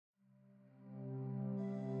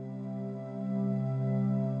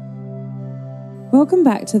Welcome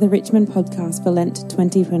back to the Richmond podcast for Lent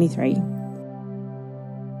 2023.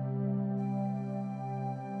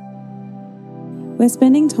 We're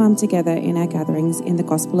spending time together in our gatherings in the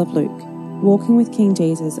Gospel of Luke, walking with King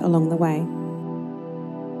Jesus along the way.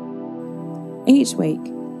 Each week,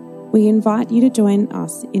 we invite you to join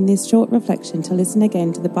us in this short reflection to listen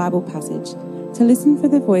again to the Bible passage, to listen for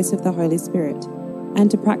the voice of the Holy Spirit,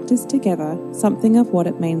 and to practice together something of what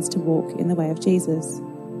it means to walk in the way of Jesus.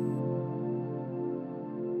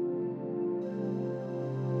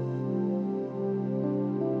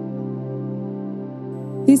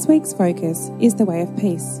 This week's focus is the way of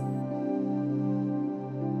peace.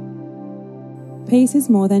 Peace is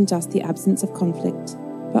more than just the absence of conflict,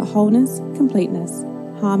 but wholeness, completeness,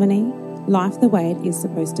 harmony, life the way it is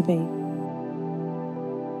supposed to be.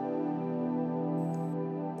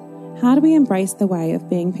 How do we embrace the way of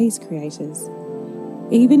being peace creators,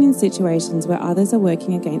 even in situations where others are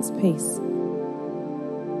working against peace?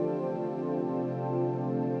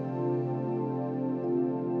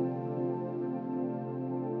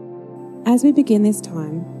 As we begin this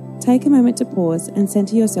time, take a moment to pause and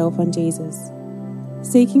center yourself on Jesus,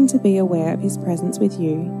 seeking to be aware of his presence with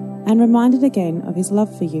you and reminded again of his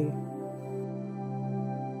love for you.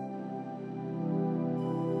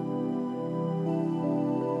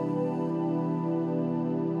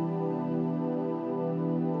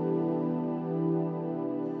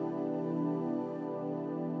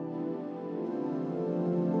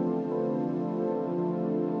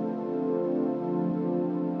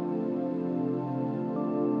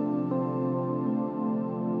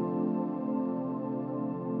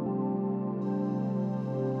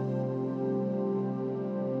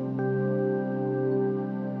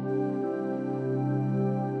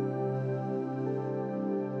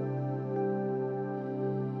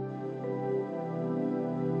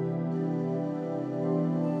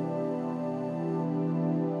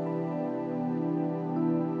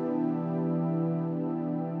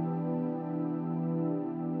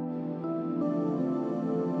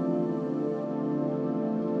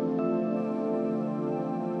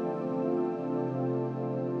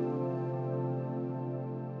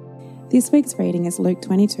 This week's reading is Luke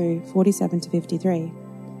 22, 47-53.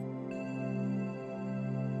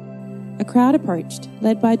 A crowd approached,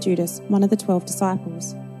 led by Judas, one of the 12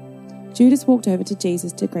 disciples. Judas walked over to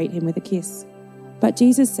Jesus to greet him with a kiss. But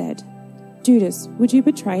Jesus said, "Judas, would you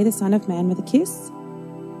betray the Son of Man with a kiss?"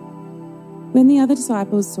 When the other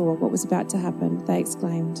disciples saw what was about to happen, they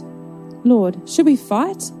exclaimed, "Lord, should we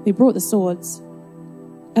fight? We brought the swords."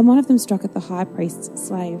 And one of them struck at the high priest's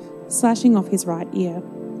slave, slashing off his right ear.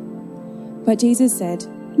 But Jesus said,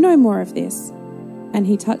 "No more of this." And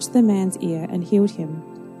he touched the man's ear and healed him.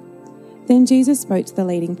 Then Jesus spoke to the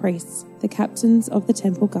leading priests, the captains of the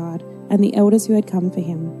temple guard, and the elders who had come for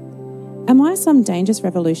him. "Am I some dangerous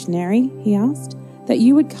revolutionary," he asked, "that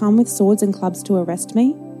you would come with swords and clubs to arrest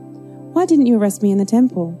me? Why didn't you arrest me in the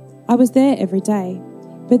temple? I was there every day.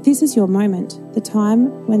 But this is your moment, the time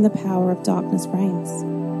when the power of darkness reigns."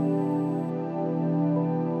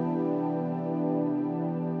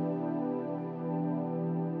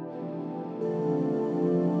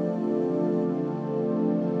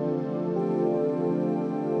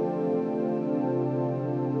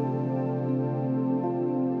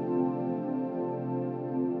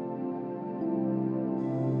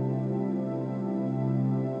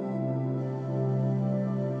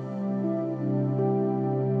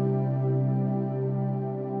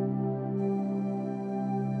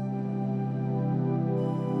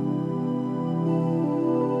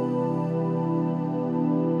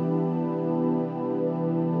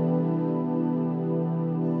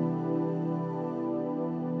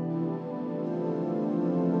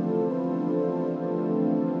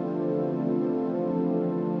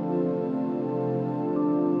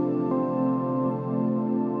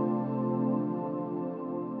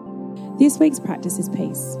 This week's practice is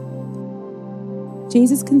peace.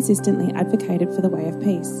 Jesus consistently advocated for the way of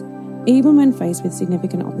peace, even when faced with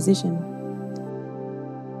significant opposition.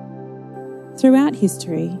 Throughout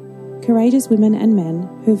history, courageous women and men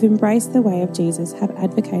who have embraced the way of Jesus have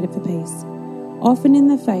advocated for peace, often in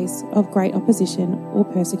the face of great opposition or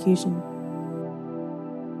persecution.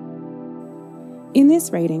 In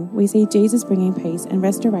this reading, we see Jesus bringing peace and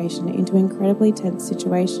restoration into an incredibly tense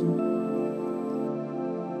situation.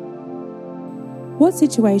 What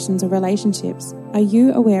situations or relationships are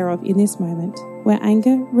you aware of in this moment where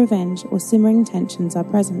anger, revenge, or simmering tensions are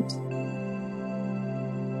present?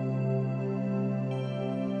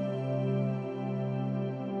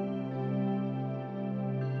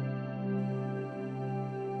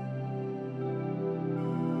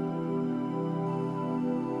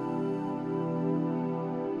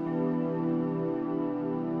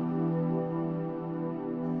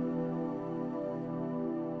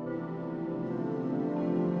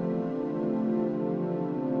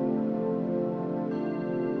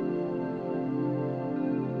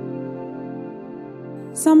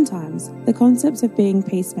 Sometimes the concepts of being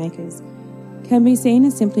peacemakers can be seen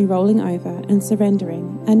as simply rolling over and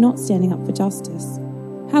surrendering and not standing up for justice.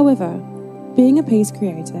 However, being a peace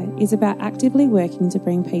creator is about actively working to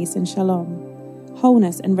bring peace and shalom,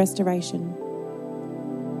 wholeness and restoration.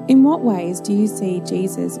 In what ways do you see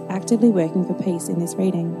Jesus actively working for peace in this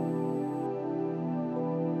reading?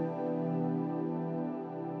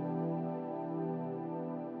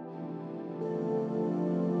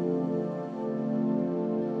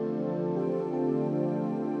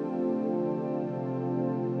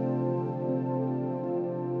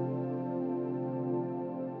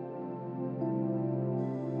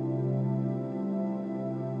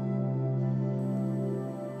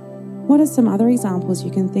 What are some other examples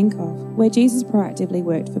you can think of where Jesus proactively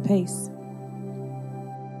worked for peace?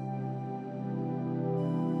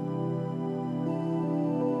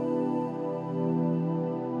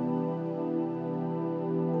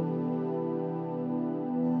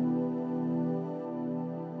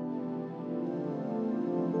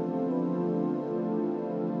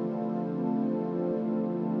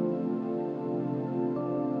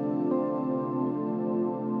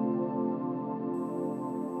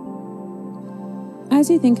 As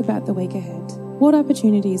you think about the week ahead, what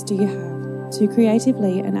opportunities do you have to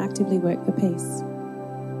creatively and actively work for peace?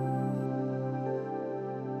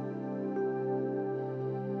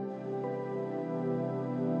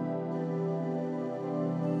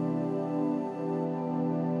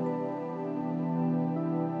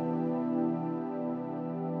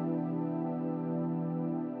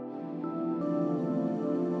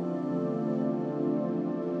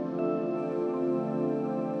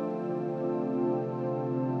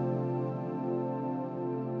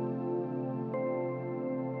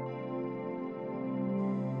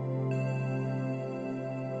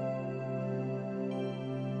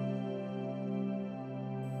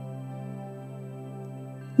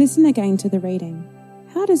 Listen again to the reading.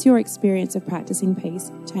 How does your experience of practicing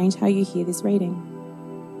peace change how you hear this reading?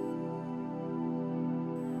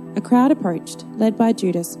 A crowd approached, led by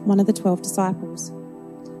Judas, one of the 12 disciples.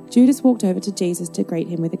 Judas walked over to Jesus to greet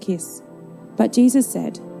him with a kiss. But Jesus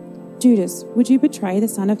said, "Judas, would you betray the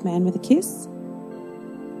Son of Man with a kiss?"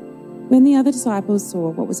 When the other disciples saw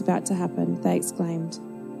what was about to happen, they exclaimed,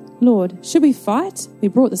 "Lord, should we fight? We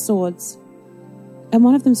brought the swords." And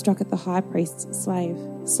one of them struck at the high priest's slave,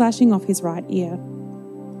 slashing off his right ear.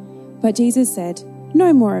 But Jesus said,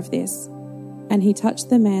 "No more of this." And he touched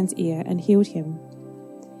the man's ear and healed him.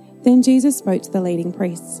 Then Jesus spoke to the leading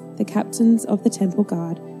priests, the captains of the temple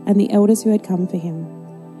guard, and the elders who had come for him.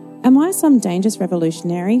 "Am I some dangerous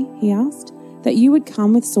revolutionary," he asked, "that you would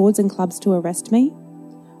come with swords and clubs to arrest me?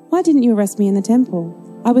 Why didn't you arrest me in the temple?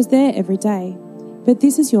 I was there every day. But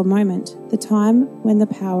this is your moment, the time when the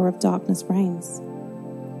power of darkness reigns."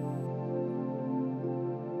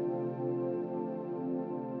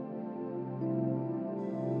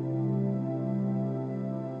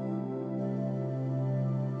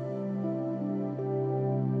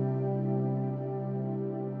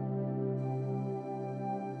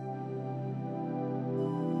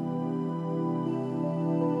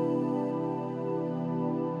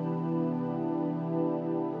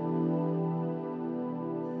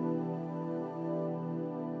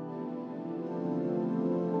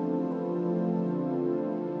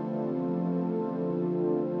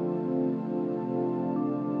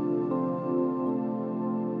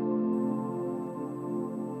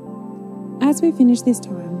 As we finish this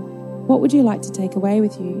time, what would you like to take away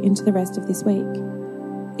with you into the rest of this week?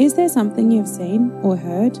 Is there something you have seen or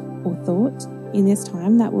heard or thought in this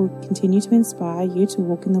time that will continue to inspire you to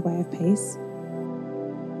walk in the way of peace?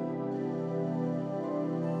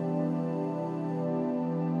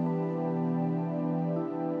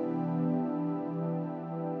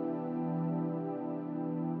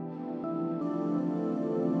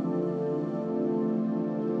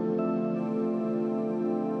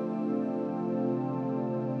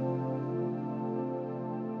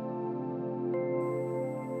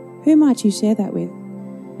 Who might you share that with?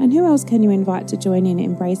 And who else can you invite to join in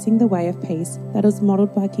embracing the way of peace that was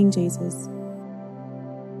modelled by King Jesus?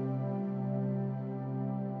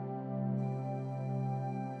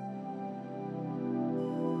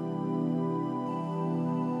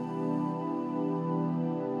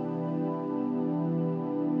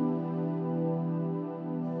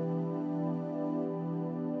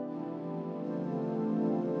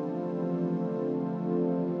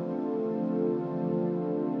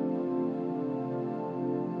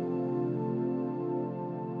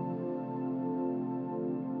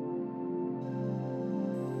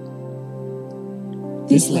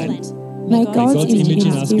 This Lent, may God's image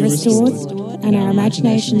in us be restored and our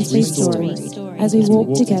imaginations restored, as we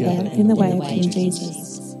walk together in the way of King Jesus.